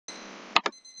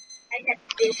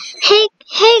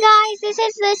Hey guys, this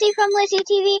is Lizzie from Lizzie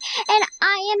TV, and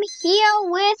I am here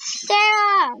with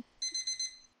Sarah.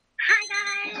 Hi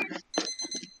guys.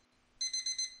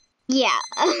 Yeah.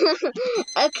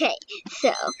 Okay.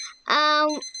 So,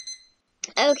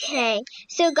 okay.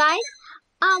 So guys,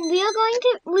 we are going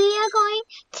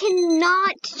to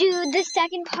not do the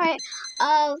second part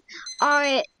of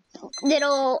our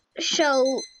little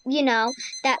show,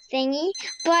 that thingy,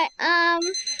 but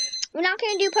we're not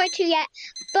going to do part 2 yet,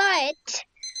 but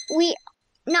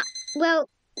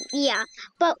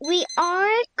but we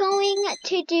are going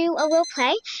to do a role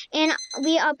play, and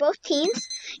we are both teens,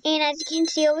 and as you can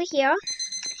see over here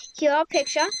are a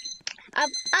picture of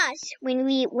us when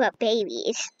we were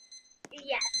babies.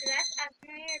 Yeah, so that's us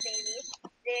when we were babies.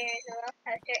 There's a little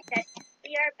poster that says,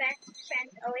 "We are best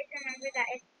friends. Always remember that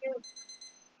if you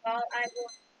fall, I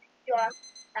will do off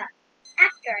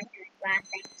after I finish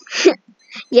laughing."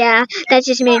 Yeah, that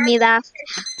just made me laugh.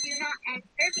 Do not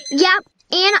enter. Yep,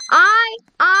 and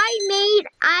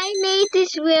I made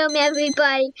this room,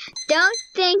 everybody. Don't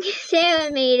think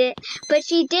Sarah made it, but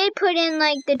she did put in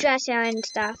like the dresser and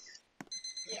stuff.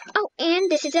 Yeah. Oh, and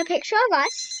this is a picture of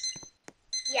us.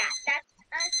 Yeah, that's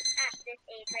us at this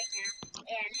age right now,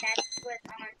 and that was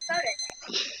on photo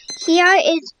day. Here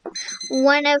is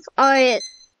one of our.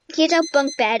 Here's our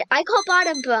bunk bed. I call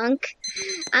bottom bunk.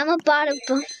 I'm a bottom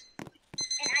bunk.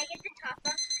 And I get the top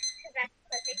bunk because that's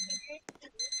closest to the TV,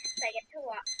 so I get to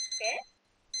watch it.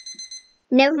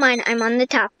 Never mind, I'm on the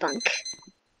top bunk.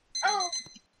 Oh.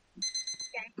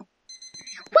 Okay.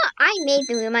 Well, I made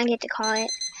the room, I get to call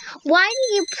it. Why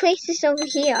do you place this over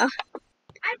here? I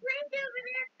planned it over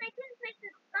there because I couldn't place the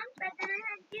bunk bed, then I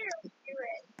had you do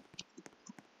it.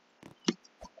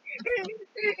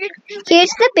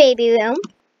 Here's the baby room.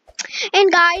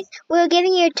 And guys, we're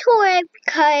giving you a tour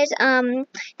because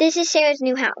this is Sarah's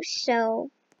new house, so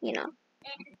you know.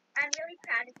 And I'm really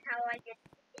proud of how I did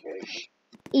it.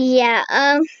 Yeah,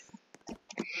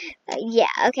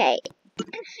 yeah, okay.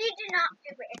 She did not do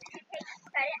it. If she takes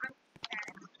credit, I'm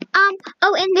sad.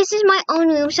 Oh, and this is my own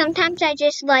room. Sometimes I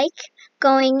just like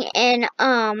going in,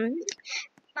 My room?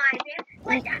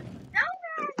 Like that? No.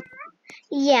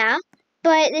 Yeah,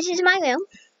 but this is my room.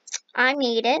 I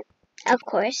made it, of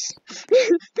course.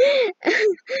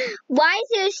 Why is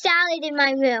there a salad in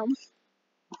my room?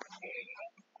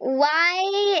 Why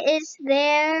is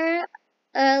there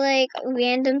a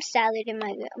random salad in my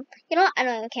room? You know what? I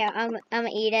don't even care. I'm gonna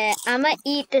eat it. I'm gonna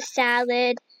eat the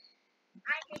salad.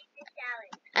 I hate the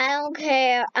salad. I don't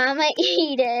care. I'm gonna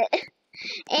eat it.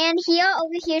 And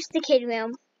over here's the kid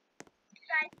room.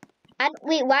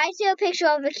 Wait, why is there a picture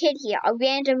of a kid here? A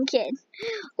random kid.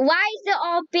 Why is there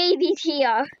all babies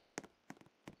here?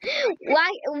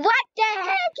 What the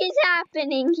heck is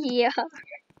happening here?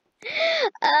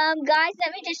 Guys,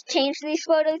 let me just change these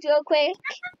photos real quick.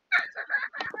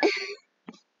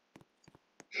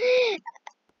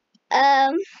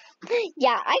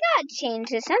 Yeah, I gotta change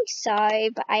this. I'm sorry,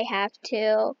 but I have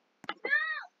to.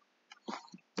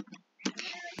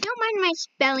 Don't mind my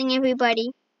spelling,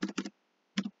 everybody.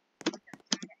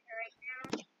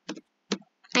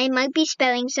 I might be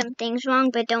spelling some things wrong,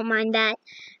 but don't mind that.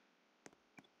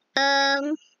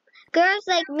 Girls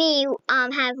like me,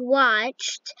 have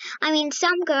watched,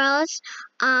 some girls,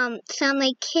 some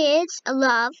kids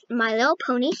love My Little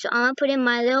Pony, so I'm gonna put in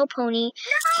My Little Pony.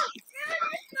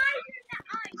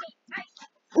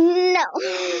 No,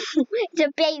 it's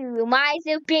a baby room. Why is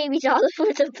there babies all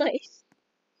over the place?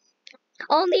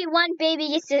 Only one baby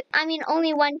gets to,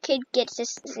 only one kid gets to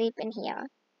sleep in here.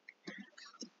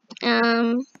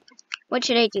 What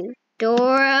should I do?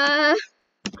 Dora.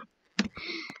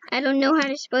 I don't know how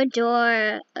to spell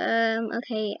Dora.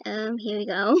 Okay, here we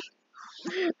go.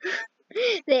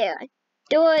 There.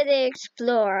 Dora the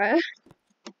Explorer.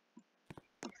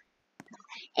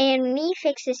 And me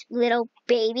fix this little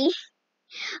baby.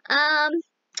 I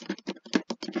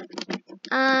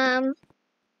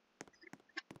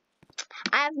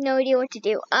have no idea what to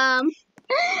do.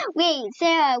 Wait,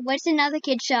 Sarah, what's another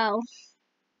kid show?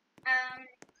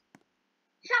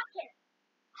 Shopkins.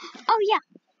 Oh, yeah.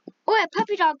 Or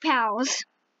Puppy Dog Pals.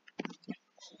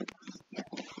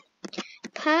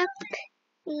 Puppy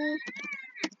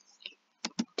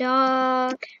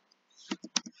Dog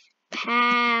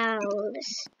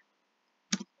Pals.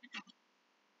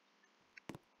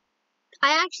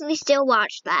 I actually still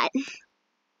watch that.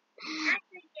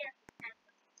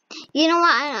 You know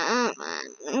what?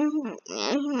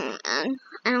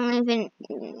 I don't even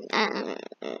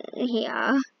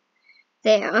here.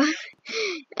 There.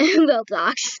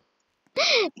 Roblox.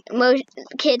 Most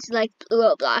kids like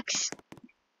Roblox.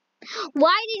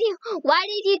 Why did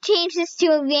you change this to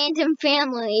a random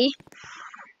family?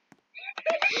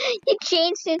 You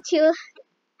changed it to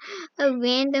a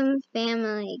random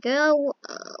family. Girl,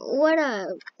 what up?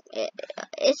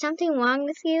 Is something wrong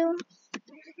with you?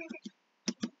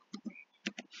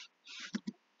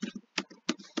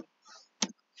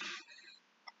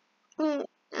 I'm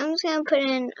gonna put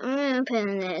in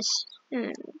this.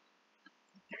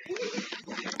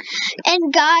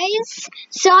 And guys,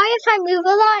 sorry if I move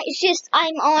a lot. It's just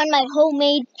I'm on my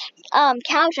homemade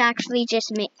couch. I actually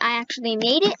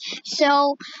made it.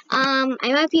 So I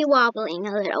might be wobbling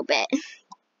a little bit.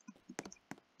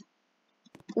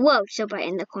 Whoa, so bright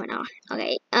in the corner.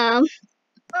 Okay. Oh, guys,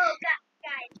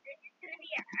 this is gonna be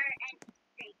our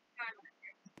entry.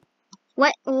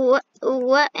 What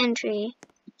entry?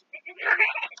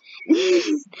 This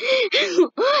is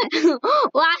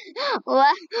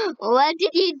What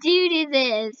did you do to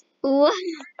this? What?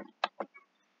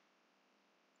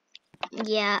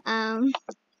 Yeah, Oh, and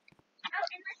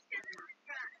let's do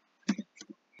the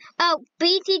oh,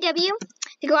 BTW,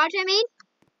 the garage I made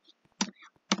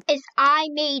is I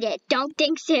made it. Don't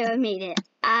think Sarah made it.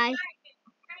 I made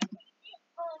it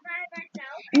all by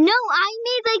myself. No, I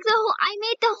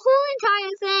made the whole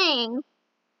entire thing.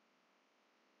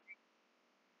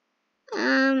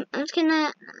 I'm just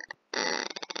gonna,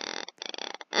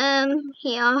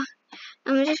 here.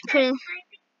 I'm just putting. That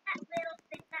little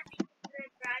thing that makes the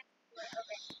garage door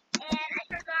open. And I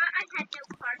forgot I had no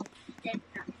car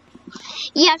saving up.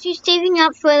 Yeah, she's saving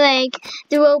up for like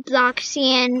the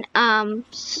Robloxian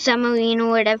submarine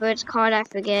or whatever it's called. I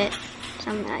forget.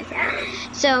 Something like that.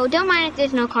 So don't mind if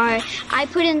there's no car. I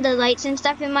put in the lights and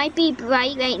stuff. It might be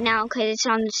bright right now because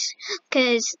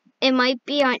it might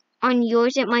be on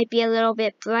yours. It might be a little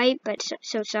bit bright, but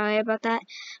so sorry about that.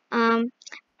 Okay, now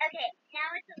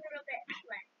it's a little bit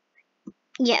less.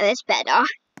 Yeah, that's better. I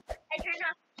turned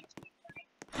off.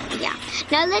 Yeah.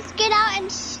 Now let's get out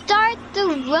and start the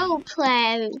role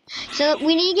play. So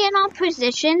we need to get on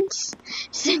positions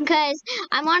because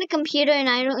I'm on a computer and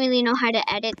I don't really know how to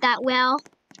edit that well.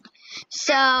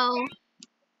 So I'm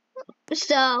just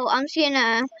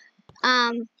gonna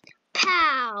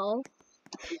pow.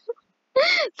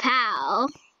 Pow.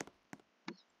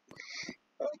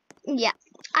 Yeah.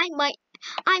 I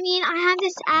have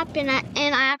this app and I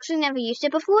actually never used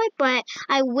it before, but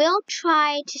I will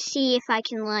try to see if I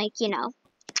can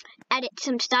edit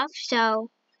some stuff. So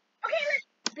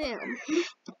boom. Okay,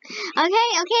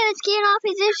 let's get in our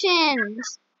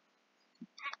positions.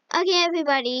 Okay,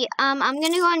 everybody. I'm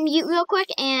gonna go on mute real quick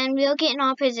and we'll get in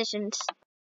our positions.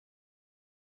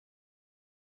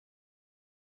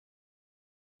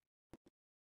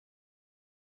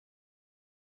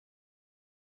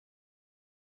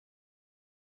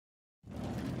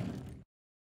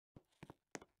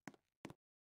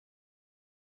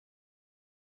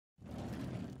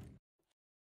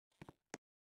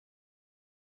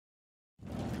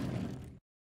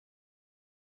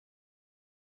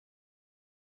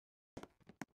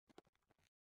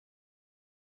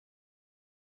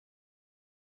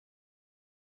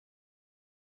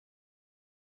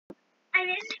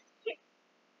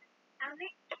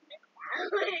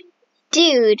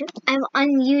 Dude, I'm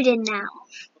unmuted now.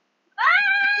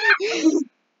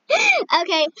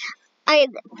 Okay,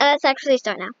 let's actually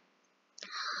start now.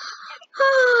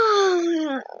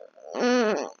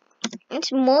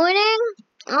 It's morning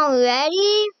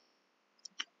already.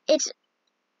 It's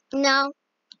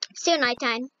still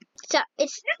nighttime. So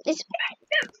it's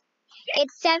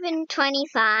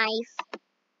 7:25.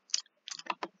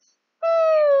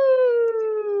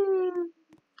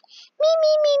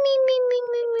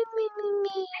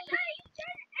 Me.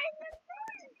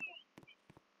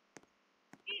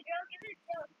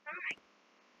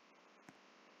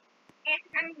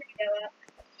 I'm gonna go up.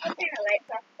 I'll turn the lights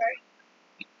off first.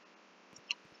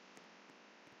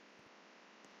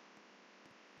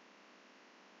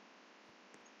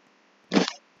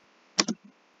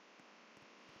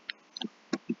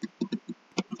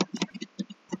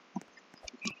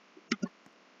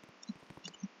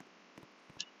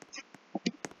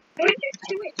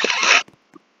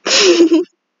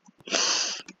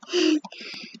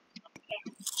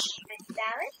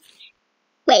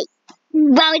 Wait,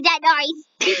 what was that noise?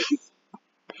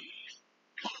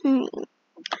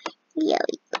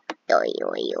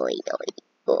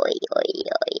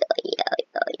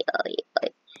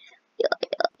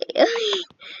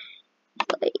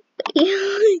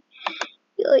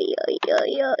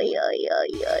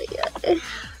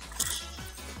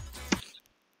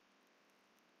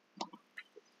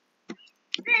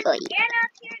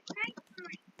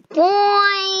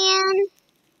 Boy.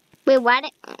 Wait, what?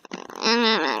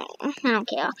 I don't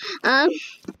care.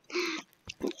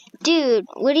 Dude,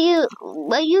 what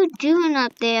are you doing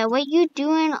up there? What you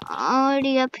doing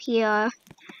already up here?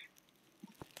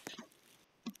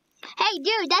 Hey,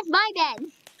 dude, that's my bed.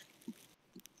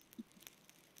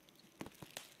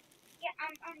 Yeah,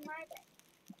 I'm on my bed.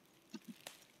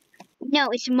 No,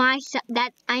 it's my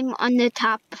that I'm on the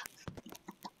top.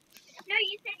 No,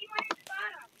 you said you wanted the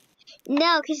bottom.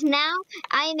 No, because now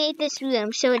I made this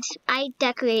room, so I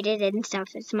decorated it and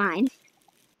stuff. It's mine.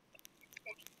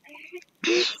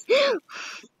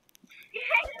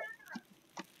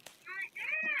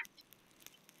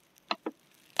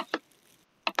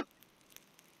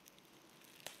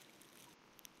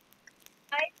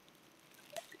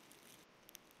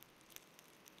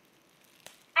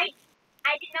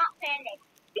 I did not plan it.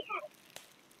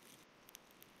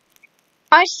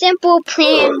 Our simple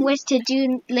plan was to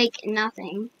do like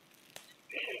nothing.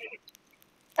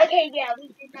 Okay, yeah, we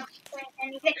did not plan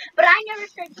anything, but I never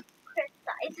said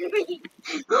criticize me.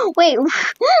 Wait,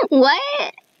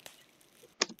 what?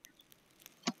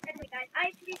 Anyway, guys, I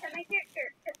have to reset my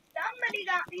character because somebody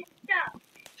got me stuff.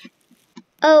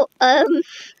 Oh,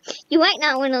 you might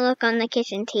not want to look on the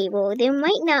kitchen table. There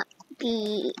might not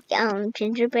be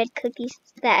gingerbread cookies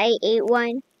that I ate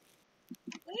one.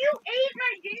 You ate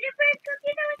my gingerbread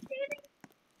cookie that was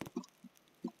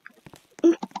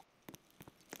saving?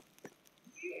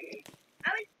 I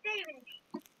was saving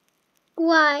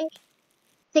Why?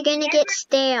 They're gonna get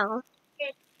stale.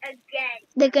 it again.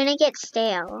 They're gonna get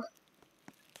stale.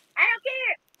 I don't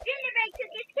care. Gingerbread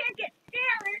cookies can't get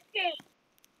stale in this game.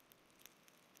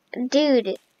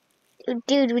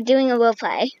 Dude, we're doing a role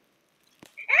play.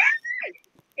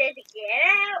 Says get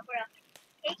out, or else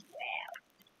I'll kick you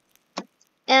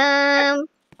out.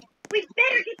 We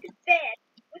better get to bed,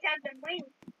 which I've been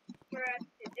waiting for us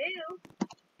to do.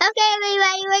 Okay,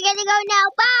 everybody, we're gonna go now.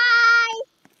 Bye!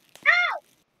 Oh!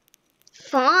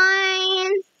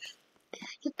 Fine.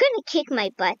 You're gonna kick my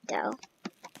butt, though.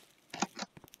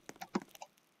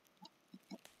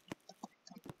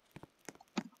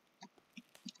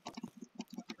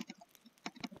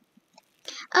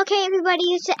 Okay, everybody,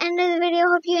 it's the end of the video.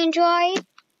 Hope you enjoyed.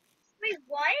 Wait,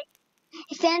 what?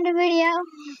 It's the end of the video.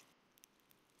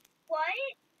 What?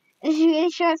 It's a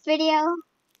really short video.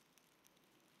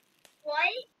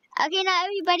 What? Okay, now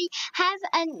everybody, have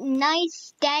a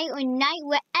nice day or night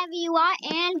wherever you are,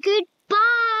 and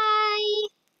goodbye!